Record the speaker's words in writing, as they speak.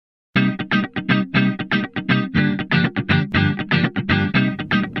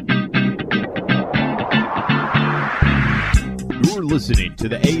listening to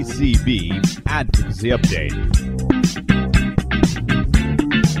the ACB Advocacy Update.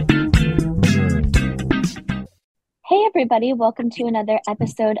 Hey everybody, welcome to another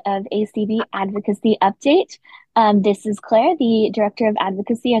episode of ACB Advocacy Update. This is Claire, the Director of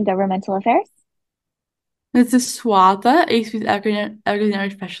Advocacy and Governmental Affairs. This is Swatha, ACB's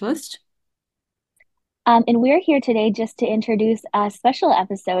Advocacy Specialist. And we're here today just to introduce a special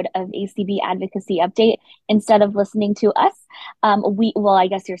episode of ACB Advocacy Update. Instead of listening to us, I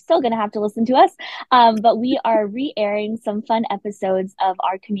guess you're still going to have to listen to us, but we are re-airing some fun episodes of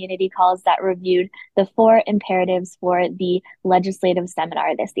our community calls that reviewed the 4 imperatives for the legislative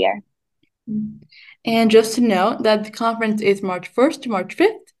seminar this year. And just to note that the conference is March 1st to March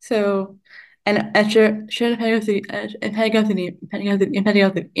 5th, so in Pentagon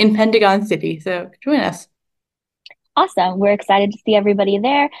City. So join us. Awesome. We're excited to see everybody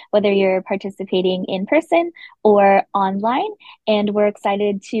there, whether you're participating in person or online. And we're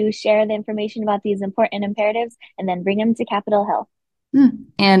excited to share the information about these important imperatives and then bring them to Capitol Hill.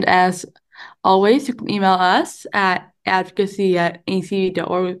 And as always, you can email us at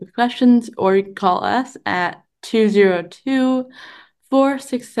advocacy@acb.org with questions, or you can call us at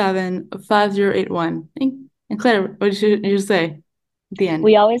 202-467-5081. And Claire, what did you say at the end?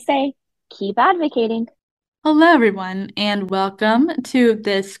 We always say, keep advocating. Hello, everyone, and welcome to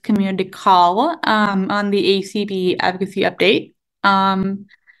this community call on the ACB Advocacy Update.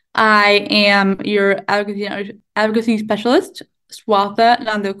 I am your advocacy specialist, Swatha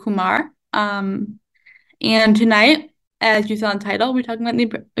Nandakumar. And tonight, as you saw in the title, we're talking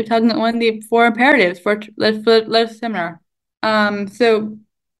about one of the 4 imperatives for the seminar. So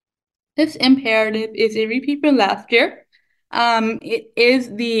this imperative is a repeat from last year. It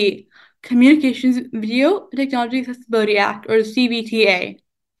is the Communications Video Technology Accessibility Act, or the CVTA.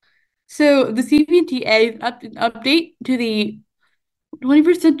 So the CVTA is an update to the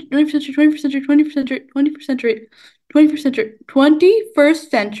 21st century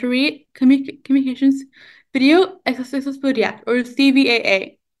Communications Video Accessibility Act, or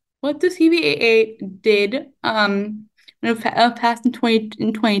CVAA. What the CVAA did, when it passed in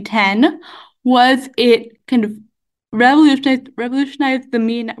 2010, was it kind of revolutionized the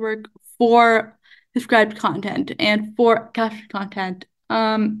media network for described content and for captured content.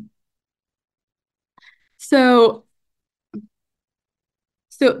 But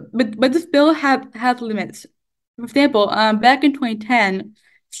this bill had limits. For example, back in 2010,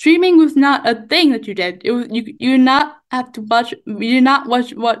 streaming was not a thing that you did. It was you did not have to watch. You did not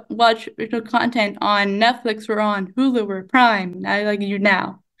watch original content on Netflix or on Hulu or Prime, like you do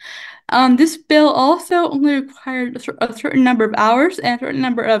now. This bill also only required a certain number of hours and a certain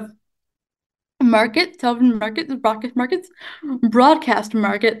number of television markets, broadcast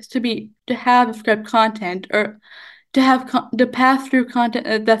markets to have described content, or to pass through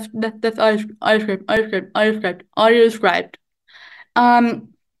content that's audio described.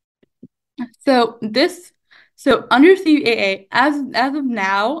 So under CVAA, as of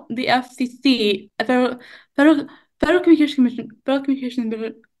now, the FCC, Federal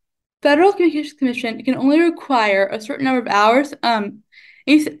Communications Commission can only require a certain number of hours,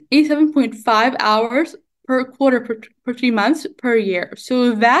 87.5 hours per quarter per 3 months per year.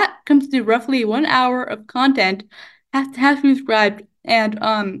 So that comes to roughly 1 hour of content has to be described and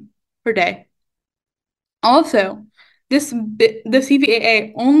per day. Also, the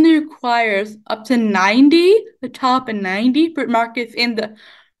CVAA only requires up to 90, the top 90 markets in the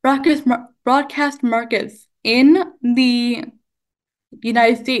broadcast markets in the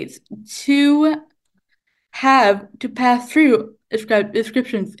United States to pass through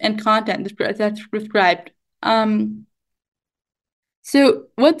descriptions and content that's described. So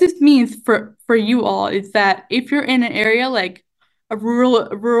what this means for you all is that if you're in an area like a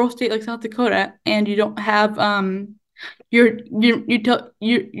rural state like South Dakota, and you don't have the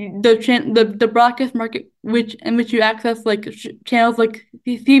broadcast market in which you access like channels like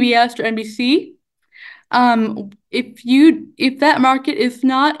CBS or NBC, if that market is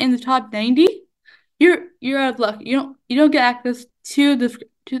not in the top 90, you're out of luck. You don't get access to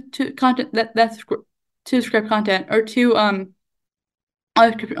content that's to describe content, or to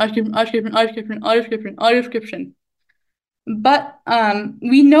audio description. But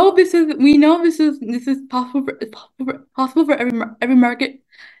we know this is possible for every market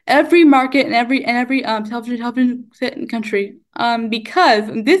and every television set in the country,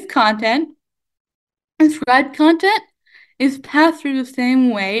 because this content, described content, is passed through the same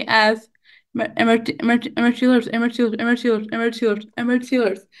way as emergency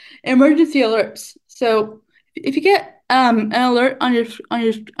alerts. So if you get an alert on your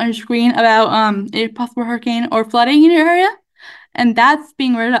screen about a possible hurricane or flooding in your area, and that's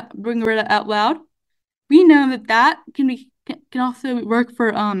being read out loud, we know that can also work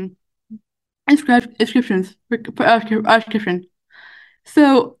for inscriptions for inscription.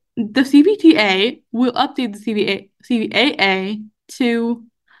 So the CBTA will update the CBAA to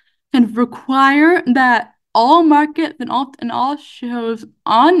kind of require that all markets and all shows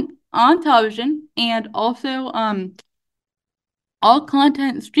on television, and also all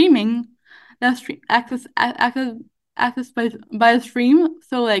content streaming that's access by the stream.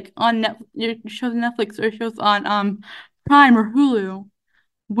 So like on your shows on Netflix or shows on Prime or Hulu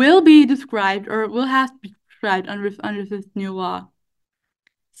will be described, or will have to be described under this new law.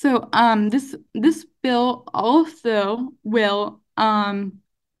 So this bill also will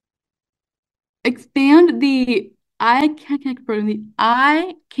expand the I Can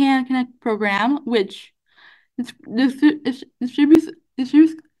Connect program, which distributes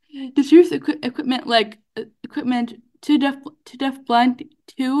equipment like equipment to deafblind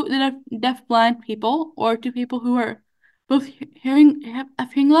people, or to people who are both hearing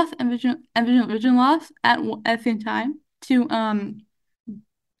loss and vision loss at the same time, to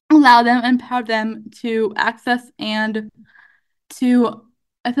allow them, empower them to access and to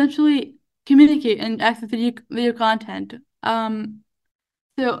essentially communicate and access video content.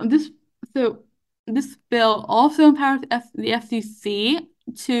 So this bill also empowers the FCC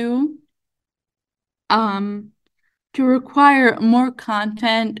to require more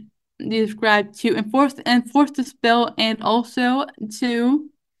content described, to enforce this bill, and also to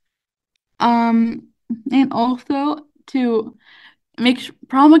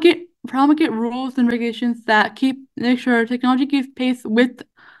promulgate rules and regulations that make sure technology keeps pace with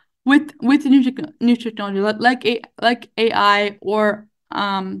the new technology, like AI or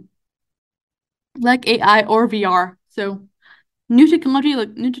VR. So new technology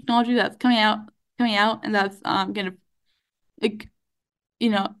that's coming out, and that's kind of like,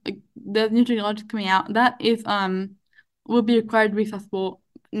 the new technology coming out that is will be required to be accessible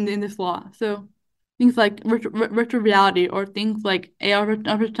in this law. So things like virtual reality, or things like AR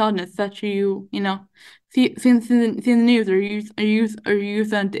virtual intelligence that you see in the news, or use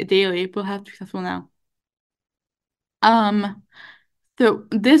on daily, will have to be accessible now. So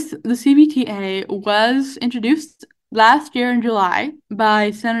the CBTA was introduced last year in July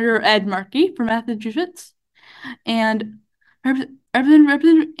by Senator Ed Markey from Massachusetts, and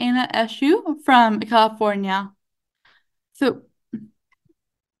Representative Anna Eshoo from California. So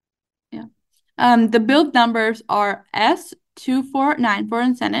yeah, the bill numbers are S2494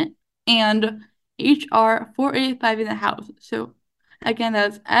 in Senate and HR 485 in the House. So again,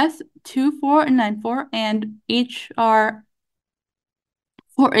 that's S2494 and HR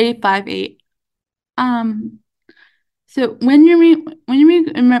 4858. So when you meet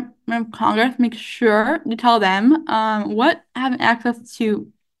Congress, make sure to tell them what having access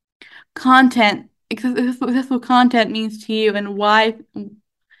to accessible content means to you, and why,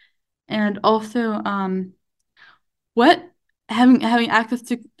 and also what having access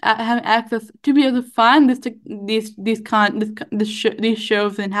to be able to find these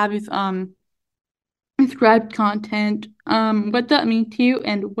shows and have these inscribed content, what that mean to you,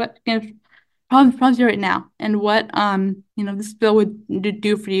 and what kind of problems right now, and what this bill would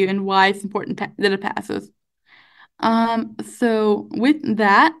do for you, and why it's important that it passes. So with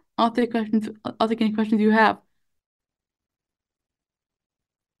that, I'll take questions. I'll take any questions you have.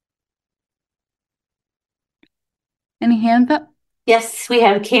 Any hands up? Yes, we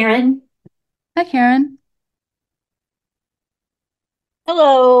have Karen. Hi, Karen.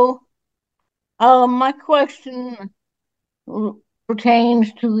 Hello. My question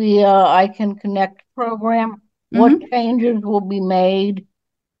pertains to the I Can Connect program. What changes will be made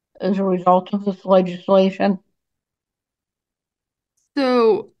as a result of this legislation?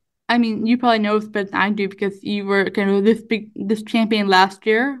 So, I mean, you probably know this better than I do, because you were kind of this champion last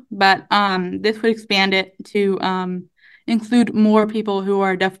year, but this would expand it to include more people who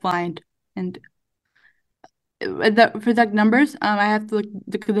are deafblind. And for exact numbers, I have to look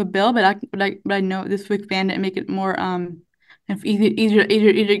at the bill, but I know this would expand it and make it more easier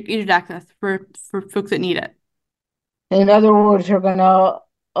to access for folks that need it. In other words, they're going to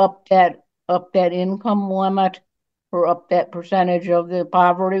up that income limit, or up that percentage of the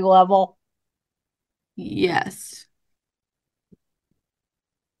poverty level? Yes.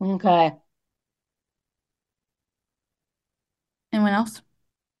 Okay. Anyone else?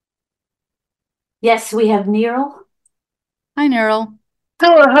 Yes, we have Neryl. Hi, Neryl.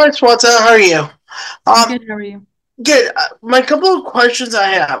 Hello, hi, Swata. How are you? Good. How are you? Good. My couple of questions I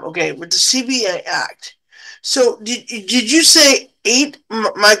have. Okay, with the CBA Act. So did you say 8?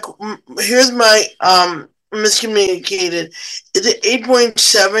 Here's my miscommunicated. Is it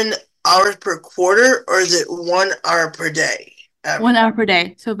 8.7 hours per quarter, or is it 1 hour per day? 1 hour per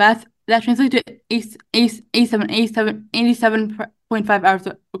day. So that translates to 87.5 hours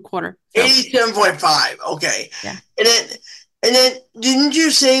a quarter. So 87.5. Okay. yeah. And then didn't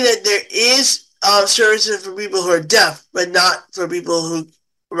you say that there is services for people who are deaf, but not for people who,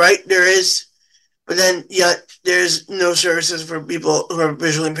 right? There is, but then yet there's no services for people who are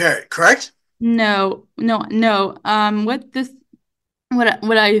visually impaired, correct? No. What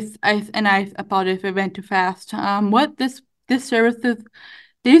I and I apologize if I went too fast. What this services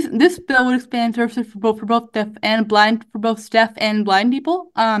this bill would expand services for both deaf and blind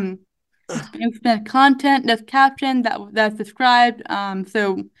people. Expand content that's captioned that's described.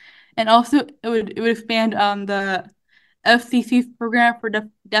 So, and also it would expand the FCC's program for deaf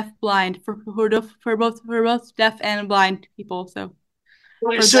blind for both deaf and blind people. So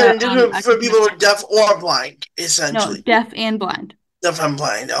for So the for people who are deaf or blind, no, essentially. deaf and blind. Deaf and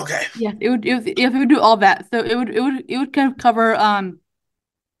blind. Okay. Yes, it would do all that. So it would kind of cover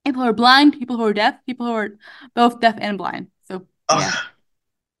people who are blind, people who are deaf, people who are both deaf and blind. So yeah.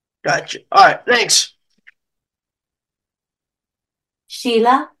 Gotcha. All right. Thanks.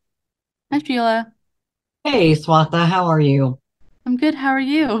 Sheila? Hi, Sheila. Hey, Swatha, how are you? I'm good. How are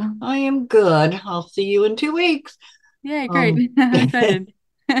you? I am good. I'll see you in 2 weeks. Yeah, great. I'm excited.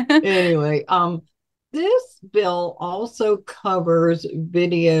 Anyway, this bill also covers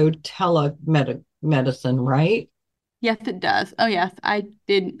video telemedicine, right? Yes, it does. Oh, yes, I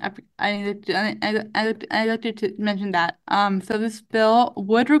did. I looked to mention that. So this bill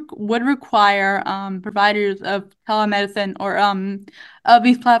would require providers of telemedicine or of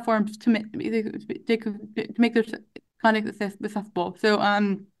these platforms to make their content accessible. So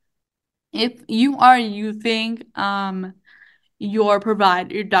if you are using your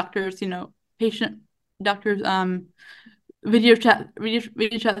doctors, doctors video chat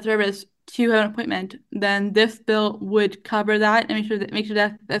service to have an appointment, then this bill would cover that and make sure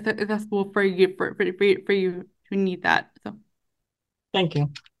that's accessible for you who need that. So Thank you.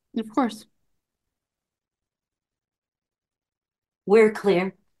 of course. We're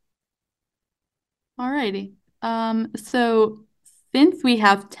clear. Alrighty. So since we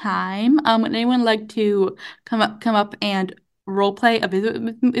have time, would anyone like to come up and role play a visit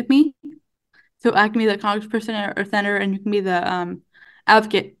with me? So I can be the congressperson or senator, and you can be the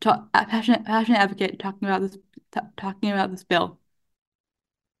passionate advocate talking about this bill.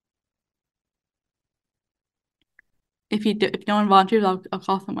 If no one volunteers, I'll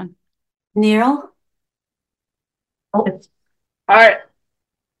call someone. Neil? All right.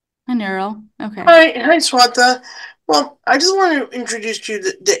 Hi, Neryl. Okay. Hi, Swatha. Well, I just want to introduce you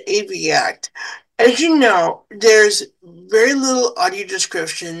to the AV Act. As you know, there's very little audio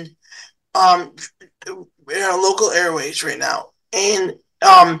description in our local airways right now. And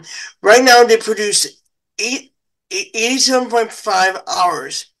right now they produce 87.5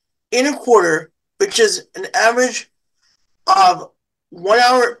 hours in a quarter, which is an average of 1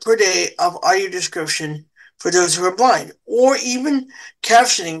 hour per day of audio description for those who are blind, or even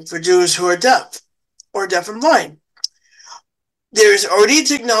captioning for those who are deaf and blind. There's already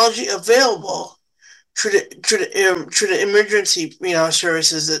technology available through the emergency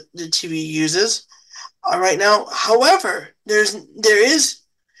services that the TV uses right now. However, there is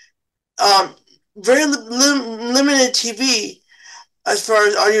very limited TV as far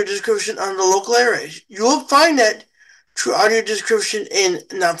as audio description on the local areas. You will find that through audio description in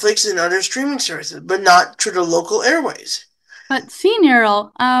Netflix and other streaming services, but not through the local airways. But see,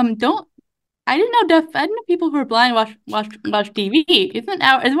 Neryl, I didn't know people who are blind watch TV. Isn't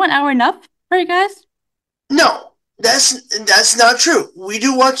 1 hour enough for you guys? No, that's not true. We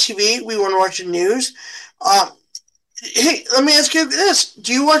do watch TV. We want to watch the news. Hey, let me ask you this: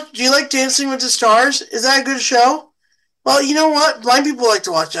 Do you like Dancing with the Stars? Is that a good show? Well, you know what? Blind people like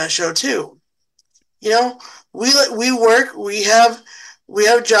to watch that show too. We work. We have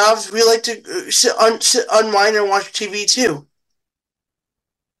jobs. We like to sit unwind and watch TV too.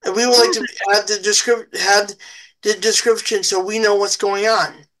 And we would like to have the description so we know what's going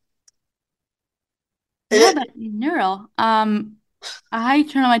on. Yeah, but Neryl, I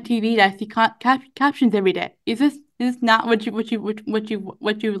turn on my TV and I see captions every day. Is this not what you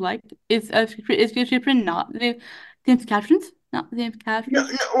like? Is description not the same as captions? Not the same as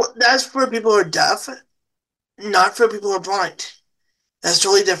captions? No, that's for people who are deaf, not for people who are blind. That's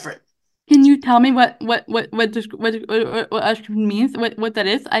totally different. Can you tell me what description means? What that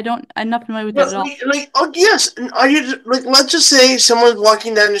is? I'm not familiar with that at all. Yes, let's just say someone's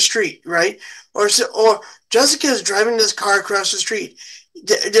walking down the street, right? Or Jessica is driving this car across the street,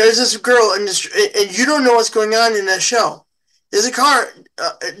 there's this girl in this, and you don't know what's going on in that show. There's a car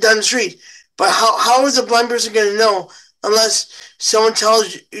down the street, but how is a blind person going to know unless someone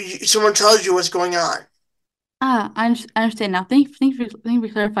tells you what's going on? I understand now. Thank you for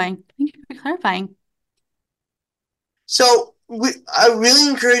clarifying. Thank you for clarifying. So I really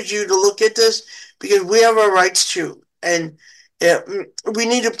encourage you to look at this because we have our rights too, and we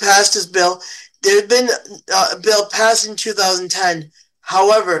need to pass this bill. There's been a bill passed in 2010.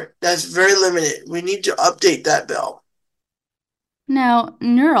 However, that's very limited. We need to update that bill. Now,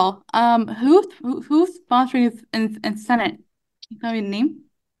 Neural, who's sponsoring this in Senate? Can you tell me the name?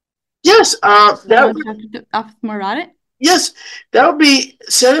 Yes, Talk more about it. Yes, that would be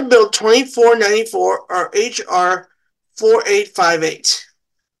Senate Bill 2494 or HR 4858.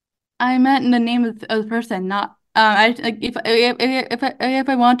 I meant in the name of the person, not if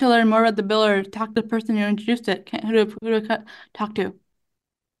I want to learn more about the bill or talk to the person who introduced it, who to talk to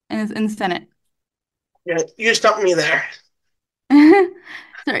in the Senate. Yeah, you stumped me there.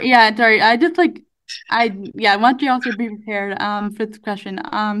 Sorry. I just I want you also to be prepared for this question.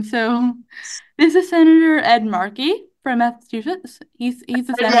 So this is Senator Ed Markey from Massachusetts. He's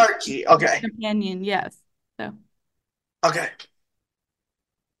the Senator Markey, okay. Companion, yes. So okay.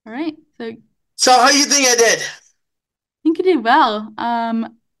 All right. So how do you think I did? I think you did well.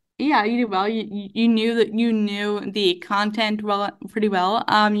 Yeah, you did well. You knew the content pretty well.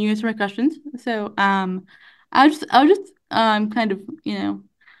 You answered my questions. So I'll just kind of,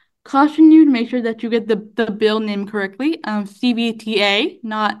 caution you to make sure that you get the bill name correctly. CBTA,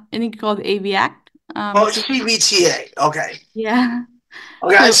 not anything called the AV Act. CBTA. Okay. Yeah.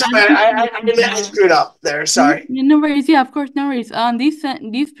 Okay, sorry, I screwed up there. Sorry. No worries. Yeah, of course, no worries.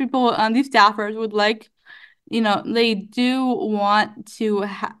 These people, these staffers would like, they do want to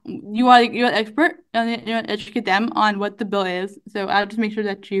you're an expert, and you want to educate them on what the bill is. So I'll just make sure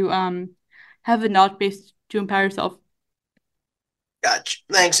that you have the knowledge base to empower yourself. Gotcha.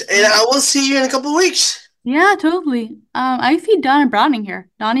 Thanks. And I will see you in a couple of weeks. Yeah, totally. I see Donna Browning here.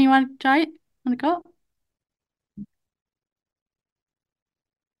 Donna, you want to try it? Want to go?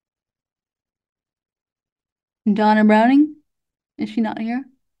 Donna Browning? Is she not here?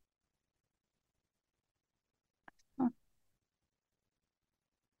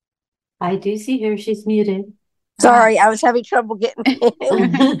 I do see her. She's muted. Sorry, I was having trouble getting in.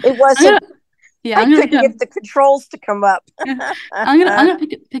 It wasn't. I couldn't get the controls to come up. I'm gonna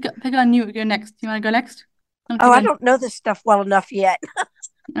pick on you. Go next. You want to go next? I don't know this stuff well enough yet.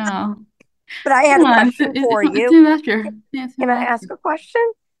 Oh, but I had a question for you. Can I ask a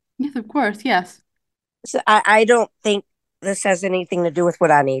question? Yes, of course. Yes. So I don't think this has anything to do with what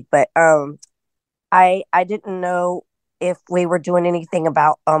I need, but I didn't know if we were doing anything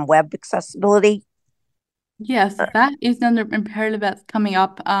about web accessibility. Yes, that is another imperative that's coming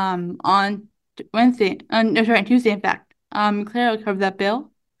up on Tuesday, in fact. Claire will cover that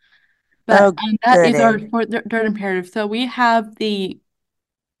bill. But that is our third imperative. So we have the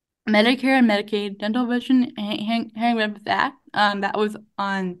Medicare and Medicaid Dental Vision Hearing Benefits Act. That was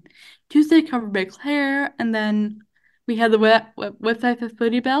on Tuesday, covered by Claire, and then we have the website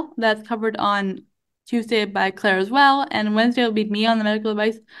accessibility bill that's covered on Tuesday by Claire as well, and Wednesday will be me on the medical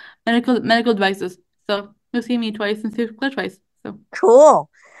devices. So you'll see me twice and see Claire twice. So cool.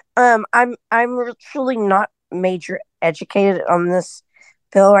 I'm truly not major educated on this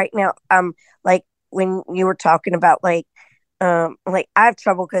bill right now. Like when you were talking about like I have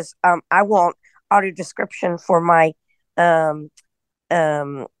trouble because I want audio description for my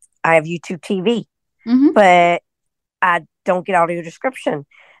I have YouTube TV, but I don't get audio description,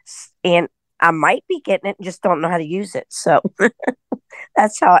 and I might be getting it and just don't know how to use it. So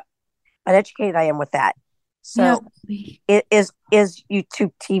that's how uneducated I am with that. So it is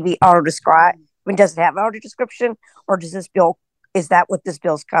YouTube TV auto describe? I mean, does it have audio description, or does this bill? Is that what this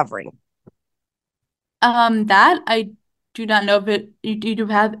bill's covering? That I do not know if you do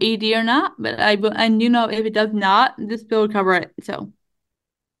have AD or not, but I do know if it does not, this bill will cover it. So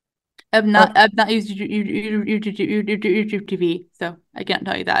I've not used YouTube TV, so I can't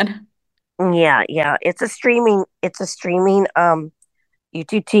tell you that. Yeah. It's a streaming YouTube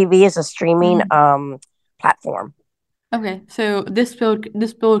TV is a streaming platform. Okay, so this bill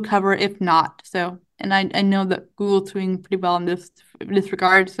would cover if not. So, and I know that Google's doing pretty well in this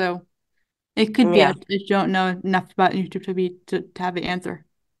regard, so it could be I just don't know enough about YouTube TV to have the answer.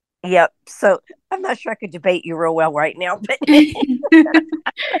 Yep. So I'm not sure I could debate you real well right now, but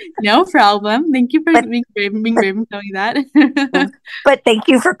no problem. Thank you for being brave and telling me that. But thank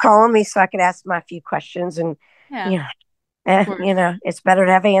you for calling me so I could ask my few questions, and it's better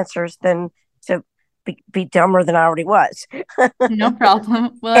to have answers than to be dumber than I already was. No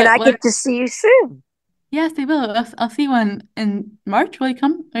problem. Well, And I get to see you soon. Yes, they will. I'll see you in March. Will you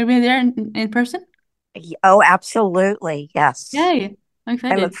come? Are we there in person? Oh, absolutely. Yes. Yay. I'm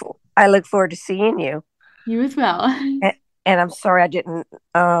excited. I look forward to seeing you. You as well. And I'm sorry I didn't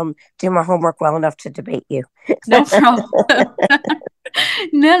do my homework well enough to debate you. No problem.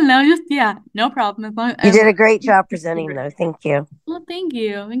 No, just, yeah, no problem. As long, you did a great job presenting, though. Thank you. Well, thank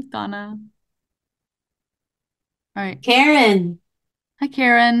you. Thanks, Donna. All right. Karen. Hi,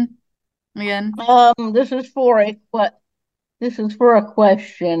 Karen. Again. This is for a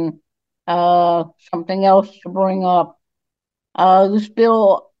question. Something else to bring up. This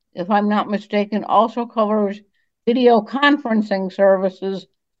bill, if I'm not mistaken, also covers video conferencing services,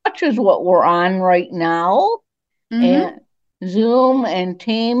 such as what we're on right now, and Zoom and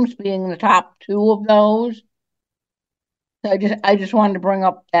Teams being the top two of those. So I just wanted to bring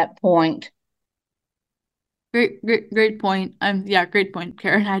up that point. Great point. Yeah, great point,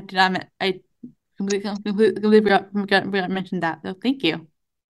 Karen. I completely forgot to mention that. So thank you.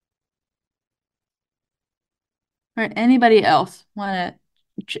 All right. Anybody else want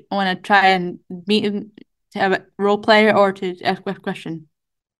to try and meet to have a role play or to ask a question?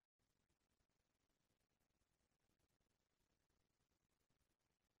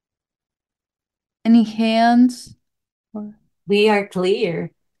 Any hands? We are clear.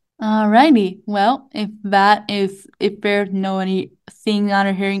 Alrighty. Well, if there's no anything on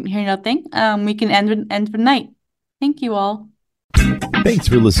or hearing nothing, we can end for the night. Thank you all. Thanks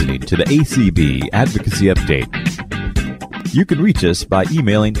for listening to the ACB Advocacy Update. You can reach us by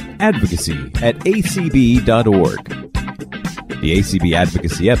emailing advocacy@acb.org. The ACB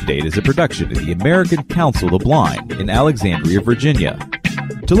Advocacy Update is a production of the American Council of the Blind in Alexandria, Virginia.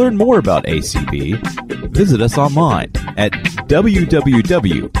 To learn more about ACB, visit us online at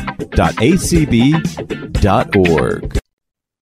www.acb.org.